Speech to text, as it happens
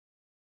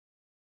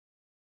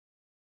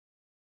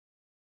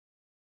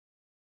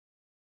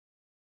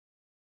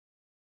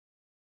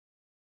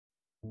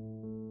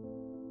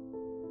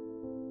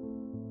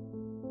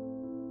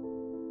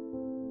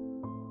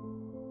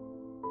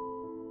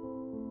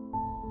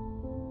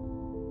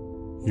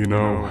You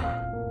know,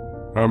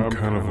 I'm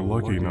kind of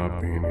lucky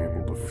not being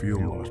able to feel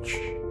much.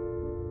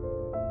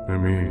 I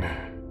mean,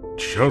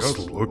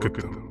 just look at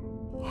them.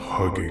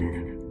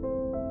 Hugging,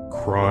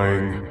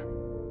 crying,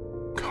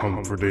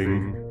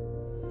 comforting,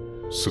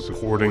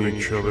 supporting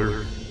each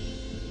other.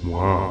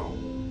 Wow.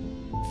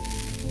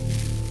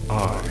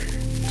 I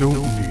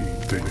don't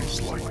need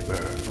things like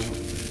that.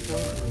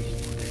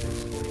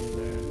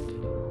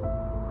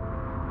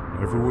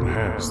 Everyone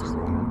has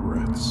their own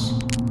regrets.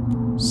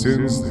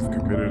 Sins they've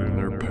committed in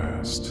their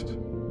past.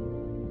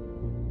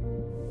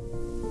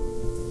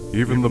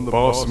 Even the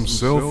boss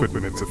himself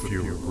admits a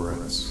few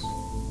regrets.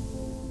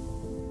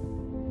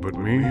 But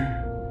me,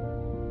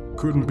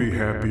 couldn't be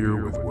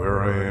happier with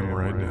where I am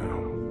right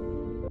now.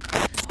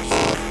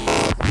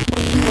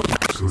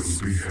 Couldn't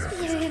be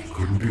happier,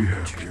 couldn't be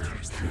happier,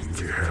 couldn't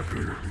be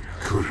happier,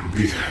 couldn't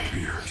be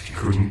happier,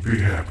 couldn't be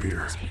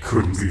happier,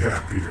 couldn't be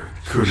happier,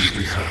 couldn't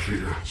be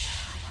happier.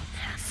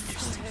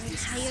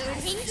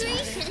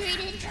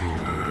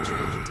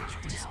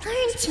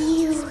 Aren't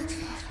you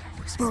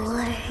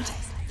bored?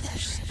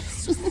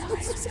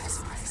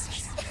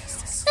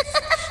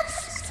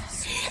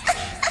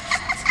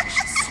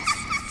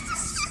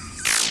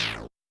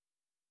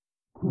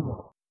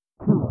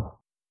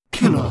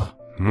 Killer.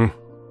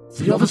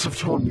 The others have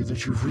told me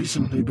that you've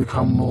recently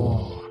become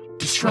more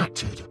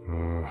distracted.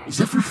 Is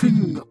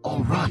everything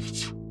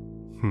alright?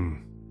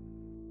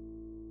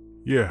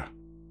 Yeah,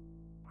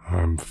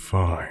 I'm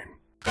fine.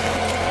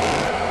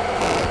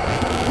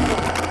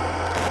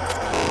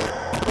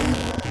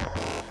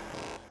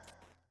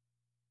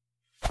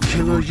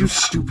 Killer, you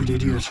stupid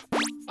idiot.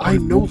 I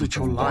know that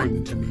you're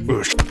lying to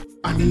me.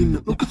 I mean,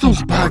 look at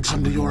those bags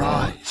under your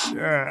eyes.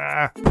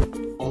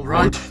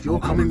 Alright, you're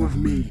coming with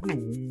me.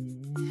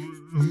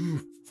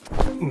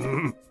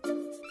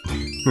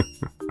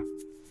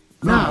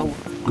 Now,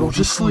 go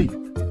to sleep.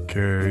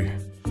 Okay.